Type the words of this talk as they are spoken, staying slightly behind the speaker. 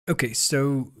Okay,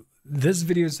 so this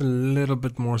video is a little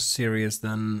bit more serious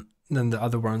than the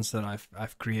other ones that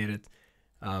I've created.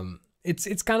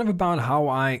 It's kind of about how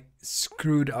I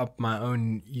screwed up my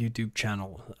own YouTube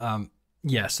channel.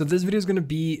 Yeah, so this video is gonna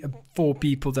be for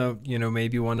people that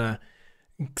maybe wanna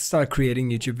start creating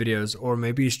YouTube videos, or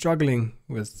maybe struggling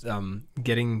with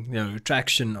getting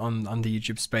traction on the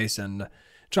YouTube space, and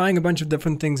trying a bunch of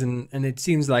different things, and it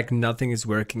seems like nothing is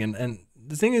working. And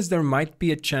the thing is, there might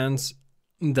be a chance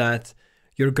that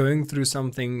you're going through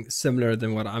something similar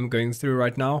than what I'm going through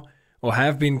right now, or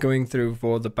have been going through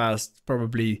for the past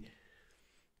probably,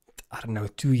 I don't know,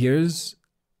 2 years,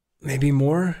 maybe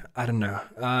more. I don't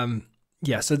know.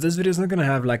 Yeah, so this video is not gonna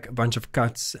have like a bunch of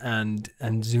cuts and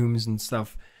zooms and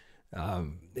stuff.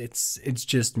 It's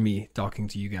just me talking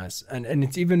to you guys, and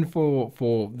it's even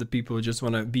for the people who just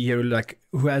want to be here, like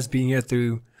who has been here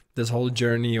through this whole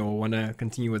journey, or want to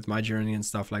continue with my journey and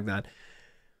stuff like that.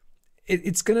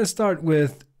 It's gonna start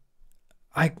with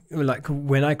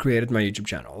when I created my YouTube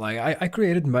channel. Like I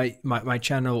created my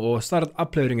channel, or started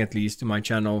uploading at least to my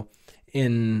channel,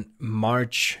 in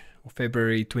March or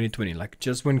February 2020, like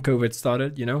just when COVID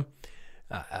started.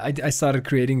 I started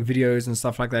creating videos and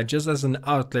stuff like that just as an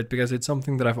outlet, because it's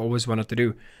something that I've always wanted to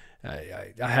do.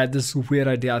 I had this weird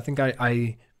idea. I think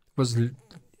I was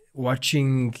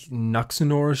watching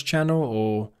Nuxenor's channel,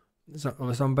 or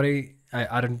somebody.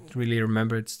 I don't really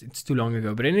remember. It's too long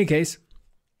ago. But in any case,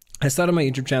 I started my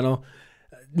YouTube channel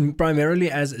primarily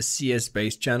as a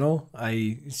CS-based channel.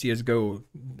 CSGO,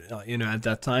 at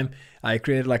that time. I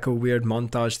created like a weird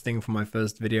montage thing for my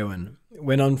first video, and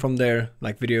went on from there,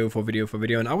 like video for video for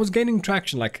video. And I was gaining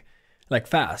traction like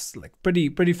fast, like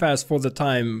pretty fast for the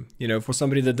time, for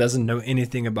somebody that doesn't know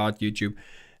anything about YouTube.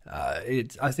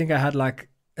 I think I had like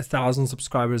 1,000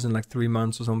 subscribers in like 3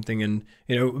 months or something. And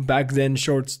back then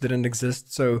shorts didn't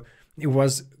exist, so it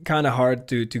was kind of hard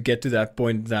to get to that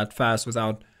point that fast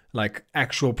without like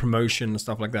actual promotion and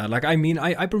stuff like that. Like, I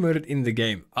promoted in the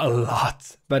game a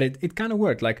lot, but it kind of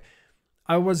worked. Like,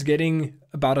 I was getting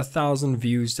about 1,000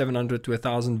 views, 700 to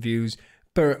 1,000 views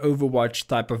per Overwatch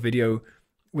type of video,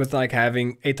 with like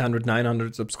having 800,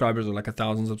 900 subscribers, or like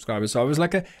 1,000 subscribers. So I was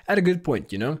like at a good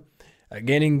point,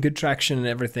 gaining good traction and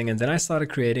everything. And then I started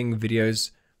creating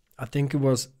videos. I think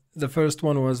the first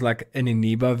one was like an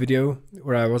Eniba video,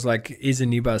 where I was like, is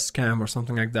Eniba a scam or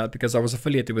something like that? Because I was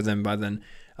affiliated with them by then.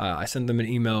 I sent them an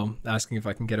email asking if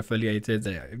I can get affiliated.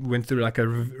 They went through like a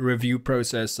review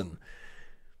process, and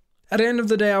at the end of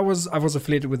the day, I was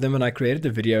affiliated with them, and I created the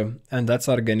video, and that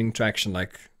started gaining traction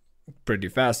like pretty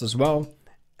fast as well.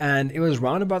 And it was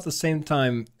around about the same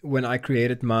time when I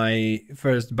created my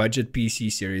first budget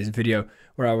PC series video,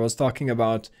 where I was talking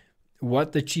about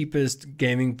what the cheapest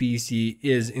gaming PC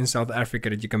is in South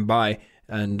Africa that you can buy.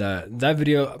 And that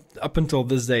video, up until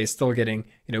this day, is still getting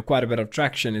quite a bit of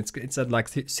traction. It's at like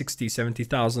 60,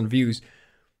 70,000 views,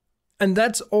 and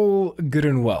that's all good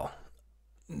and well.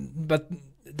 But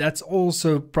that's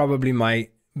also probably my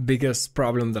biggest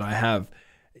problem that I have.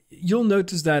 You'll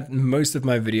notice that most of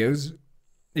my videos,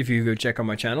 if you go check on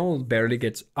my channel, barely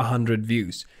gets 100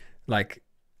 views, like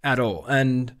at all.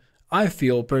 And I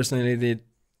feel personally that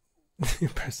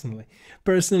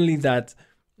that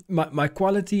my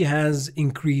quality has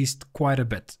increased quite a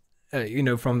bit,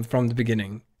 from the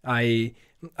beginning. I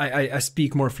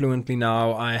speak more fluently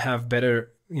now. I have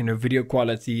better video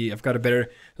quality. I've got a better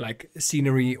like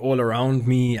scenery all around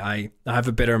me. I have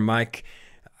a better mic.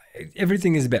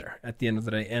 Everything is better at the end of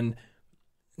the day, and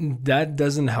that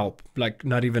doesn't help, like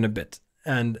not even a bit.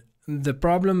 And the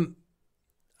problem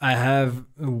I have,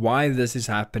 why this is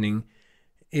happening,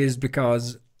 is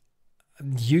because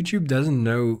YouTube doesn't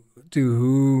know to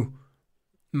who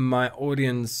my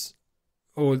audience,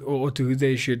 or to who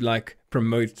they should like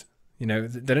promote.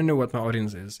 They don't know what my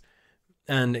audience is,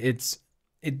 and it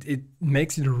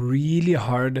makes it really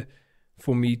hard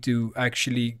for me to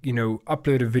actually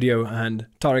upload a video and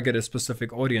target a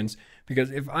specific audience.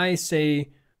 Because if I say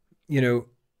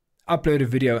upload a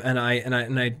video, and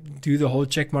I do the whole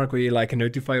check mark where you like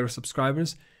notify your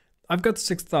subscribers, I've got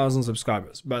 6,000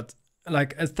 subscribers, but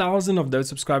like 1,000 of those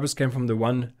subscribers came from the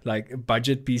one like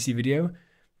budget PC video.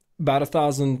 About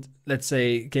 1,000, let's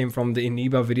say, came from the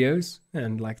Eniba videos,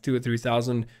 and like 2,000 or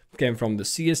 3,000 came from the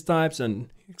CS types, and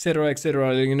etc.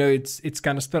 etc. It's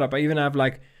kind of split up. I even have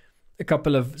like a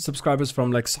couple of subscribers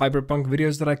from like Cyberpunk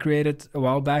videos that I created a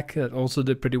while back that also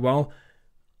did pretty well.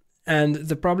 And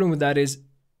the problem with that is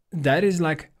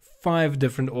like 5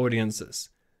 different audiences,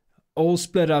 all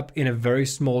split up in a very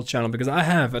small channel, because I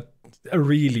have a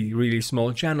really, really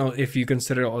small channel if you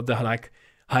consider all the like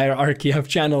hierarchy of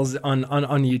channels on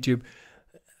YouTube.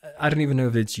 I don't even know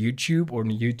if it's YouTube or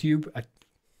YouTube.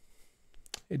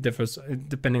 It differs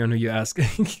depending on who you ask.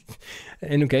 In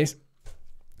any case,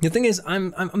 the thing is,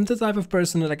 I'm the type of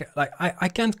person that I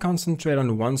can't concentrate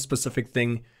on one specific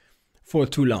thing for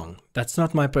too long. That's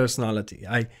not my personality.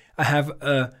 I have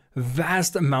a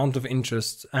vast amount of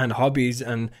interests and hobbies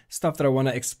and stuff that I want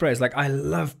to express. Like, I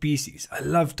love PCs. I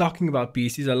love talking about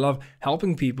PCs. I love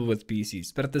helping people with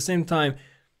PCs. But at the same time,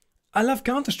 I love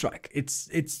Counter-Strike.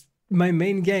 It's my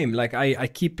main game. Like, I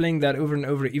keep playing that over and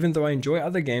over. Even though I enjoy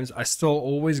other games, I still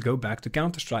always go back to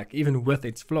Counter-Strike, even with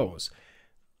its flaws.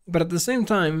 But at the same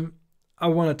time, I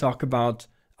want to talk about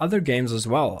other games as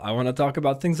well. I want to talk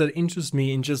about things that interest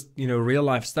me in just, real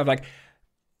life stuff. Like,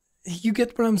 you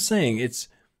get what I'm saying.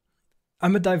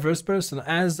 I'm a diverse person,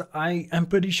 as I am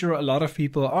pretty sure a lot of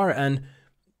people are, and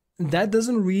that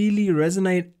doesn't really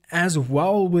resonate as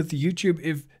well with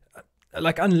YouTube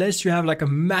unless you have like a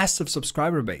massive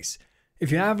subscriber base.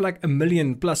 If you have like 1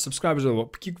 million plus subscribers or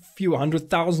a few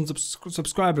 100,000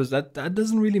 subscribers, that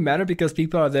doesn't really matter, because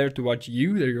people are there to watch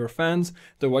you, they're your fans,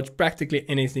 to watch practically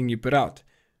anything you put out.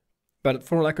 But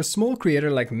for like a small creator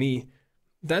like me,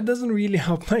 that doesn't really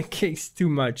help my case too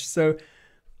much. So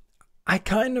I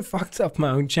kind of fucked up my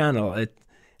own channel.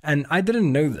 And I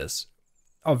didn't know this,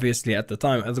 obviously, at the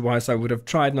time. Otherwise, I would have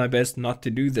tried my best not to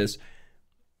do this.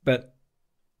 But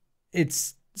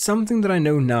it's something that I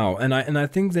know now, and I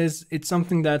think it's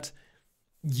something that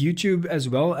YouTube, as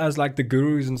well as like the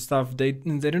gurus and stuff, they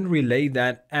didn't relay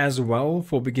that as well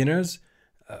for beginners,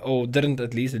 or didn't,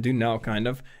 at least. They do now, kind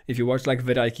of. If you watch like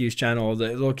vidIQ's channel,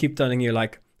 they'll keep telling you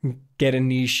like, get a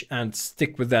niche and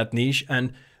stick with that niche,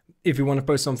 and if you want to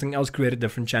post something else, create a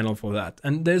different channel for that.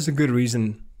 And there's a good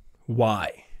reason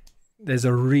why. There's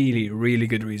a really, really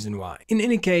good reason why. In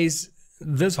any case,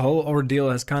 this whole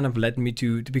ordeal has kind of led me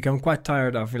to become quite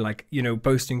tired of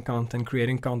posting content,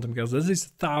 creating content, because this is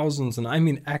thousands, and I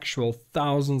mean actual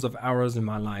thousands of hours in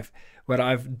my life where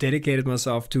I've dedicated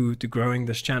myself to growing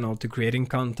this channel, to creating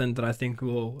content that I think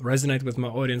will resonate with my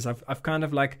audience. I've kind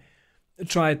of like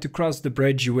tried to cross the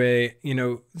bridge where,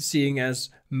 seeing as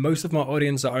most of my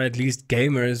audience are at least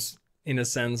gamers in a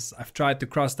sense, I've tried to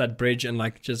cross that bridge and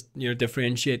like just,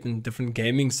 differentiate in different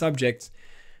gaming subjects.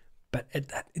 But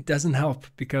it doesn't help,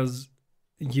 because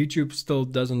YouTube still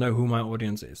doesn't know who my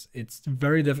audience is. It's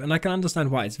very difficult, and I can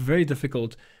understand why. It's very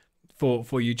difficult for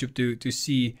YouTube to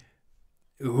see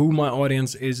who my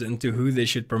audience is and to who they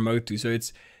should promote to. So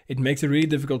it makes it really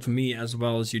difficult for me, as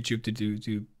well as YouTube,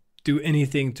 to do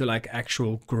anything to like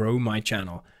actual grow my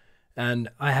channel. And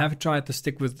I have tried to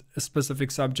stick with a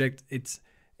specific subject. It's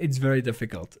very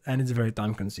difficult, and it's very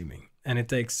time consuming, and it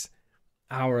takes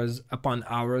hours upon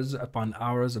hours upon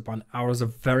hours upon hours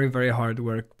of very, very hard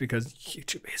work, because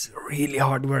YouTube is really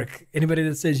hard work. Anybody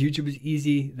that says YouTube is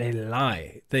easy, they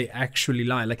lie. They actually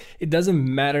lie. Like, it doesn't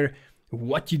matter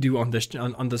what you do on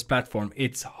this platform.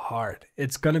 It's hard.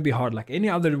 It's gonna be hard. Like any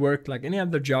other work, like any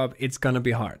other job, it's gonna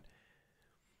be hard.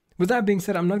 With that being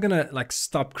said, I'm not gonna like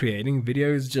stop creating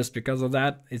videos just because of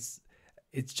that. It's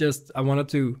just, I wanted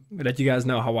to let you guys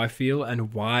know how I feel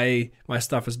and why my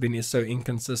stuff has been so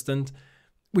inconsistent.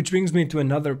 Which brings me to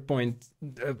another point,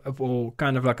 or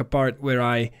kind of like a part where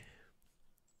a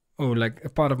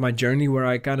part of my journey where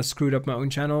I kind of screwed up my own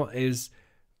channel, is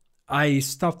I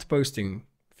stopped posting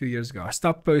a few years ago. I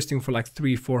stopped posting for like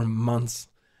 3-4 months,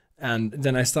 and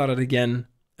then I started again,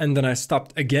 and then I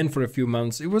stopped again for a few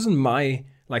months. It wasn't my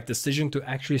like decision to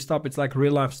actually stop. It's like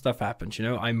real life stuff happens,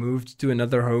 I moved to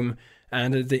another home,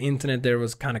 and the internet there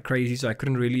was kind of crazy, so I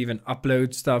couldn't really even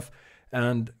upload stuff.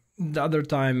 And the other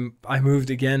time I moved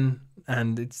again,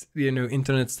 and it's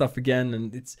internet stuff again,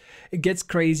 and it gets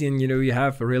crazy, and you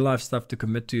have real life stuff to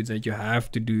commit to that you have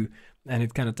to do, and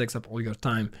it kind of takes up all your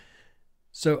time.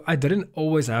 So I didn't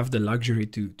always have the luxury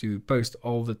to post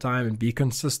all the time and be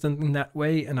consistent in that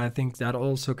way, and I think that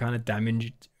also kind of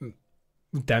damaged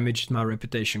my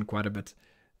reputation quite a bit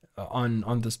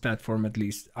on this platform. At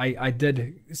least I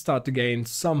did start to gain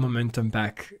some momentum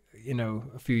back,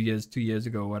 a few years, 2 years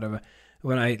ago, whatever,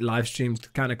 when I live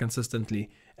streamed kind of consistently.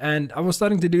 And I was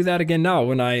starting to do that again now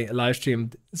when I live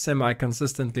streamed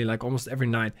semi-consistently, like almost every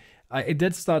night. It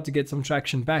did start to get some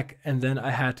traction back, and then I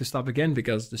had to stop again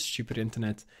because the stupid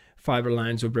internet fiber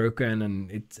lines were broken,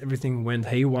 and everything went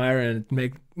haywire, and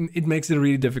it makes it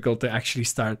really difficult to actually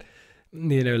start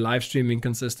live streaming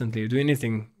consistently or do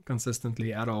anything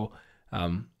consistently at all.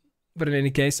 But in any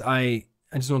case, I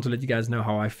just want to let you guys know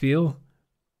how I feel.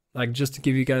 Like, just to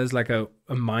give you guys like a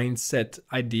mindset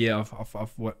idea of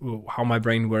how my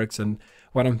brain works and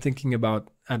what I'm thinking about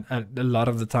at a lot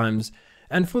of the times.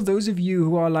 And for those of you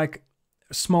who are like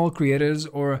small creators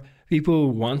or people who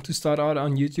want to start out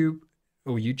on YouTube,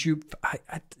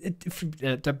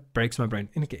 that breaks my brain.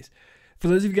 In any case, for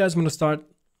those of you guys who want to start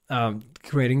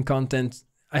creating content,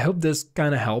 I hope this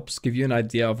kind of helps give you an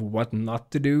idea of what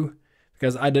not to do,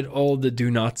 because I did all the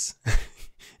do nots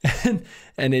and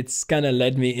it's kind of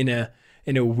led me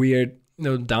in a weird,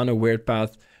 down a weird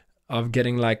path of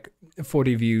getting like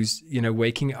 40 views,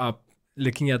 waking up,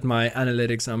 looking at my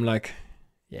analytics. I'm like,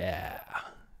 yeah,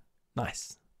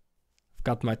 nice. I've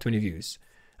got my 20 views.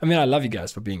 I mean, I love you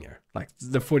guys for being here. Like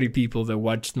the 40 people that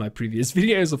watched my previous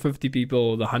videos, or 50 people,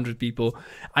 or the 100 people.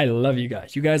 I love you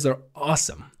guys. You guys are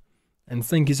awesome. And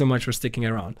thank you so much for sticking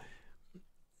around.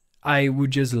 I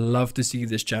would just love to see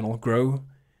this channel grow,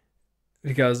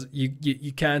 because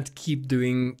you can't keep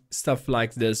doing stuff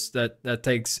like this that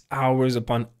takes hours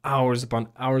upon hours upon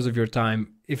hours of your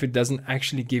time if it doesn't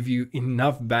actually give you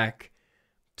enough back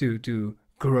to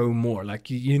grow more. Like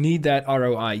you need that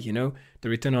ROI, the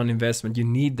return on investment. You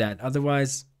need that,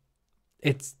 otherwise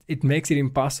it makes it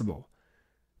impossible.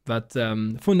 But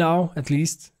for now, at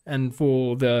least, and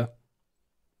for the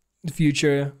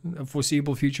future,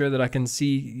 foreseeable future that I can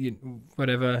see,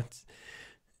 whatever,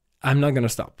 I'm not gonna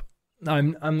stop.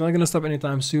 I'm not gonna stop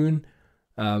anytime soon.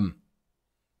 I'm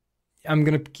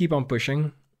gonna keep on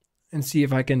pushing and see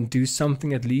if I can do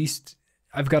something at least.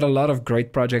 I've got a lot of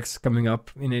great projects coming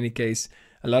up in any case,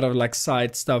 a lot of like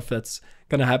side stuff that's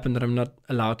gonna happen that I'm not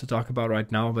allowed to talk about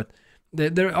right now, but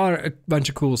there are a bunch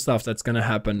of cool stuff that's gonna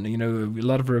happen, a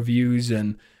lot of reviews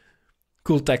and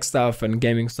cool tech stuff and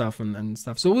gaming stuff and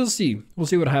stuff. So we'll see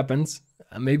what happens.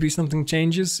 Maybe something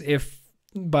changes. If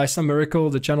by some miracle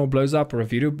the channel blows up, or a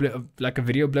video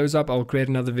blows up, I'll create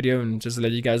another video and just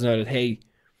let you guys know that, hey,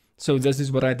 so this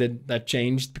is what I did that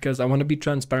changed, because I want to be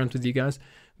transparent with you guys.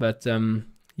 But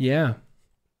yeah,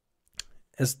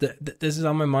 this is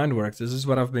how my mind works. This is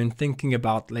what I've been thinking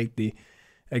about lately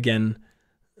again,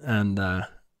 and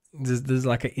this is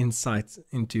like an insight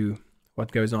into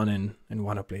what goes on in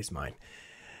Wannapla's mind.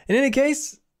 In any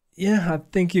case, yeah, I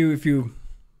thank you if you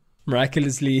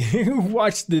miraculously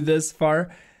watched this far,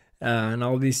 and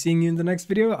I'll be seeing you in the next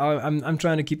video. I'm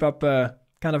trying to keep up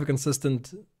kind of a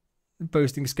consistent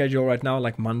posting schedule right now,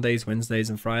 like Mondays, Wednesdays,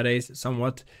 and Fridays,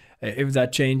 somewhat. If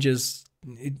that changes,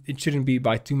 it shouldn't be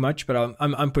by too much, but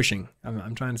I'm pushing.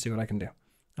 I'm trying to see what I can do.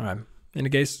 All right. In any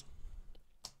case,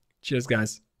 cheers,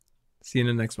 guys. See you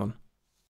in the next one.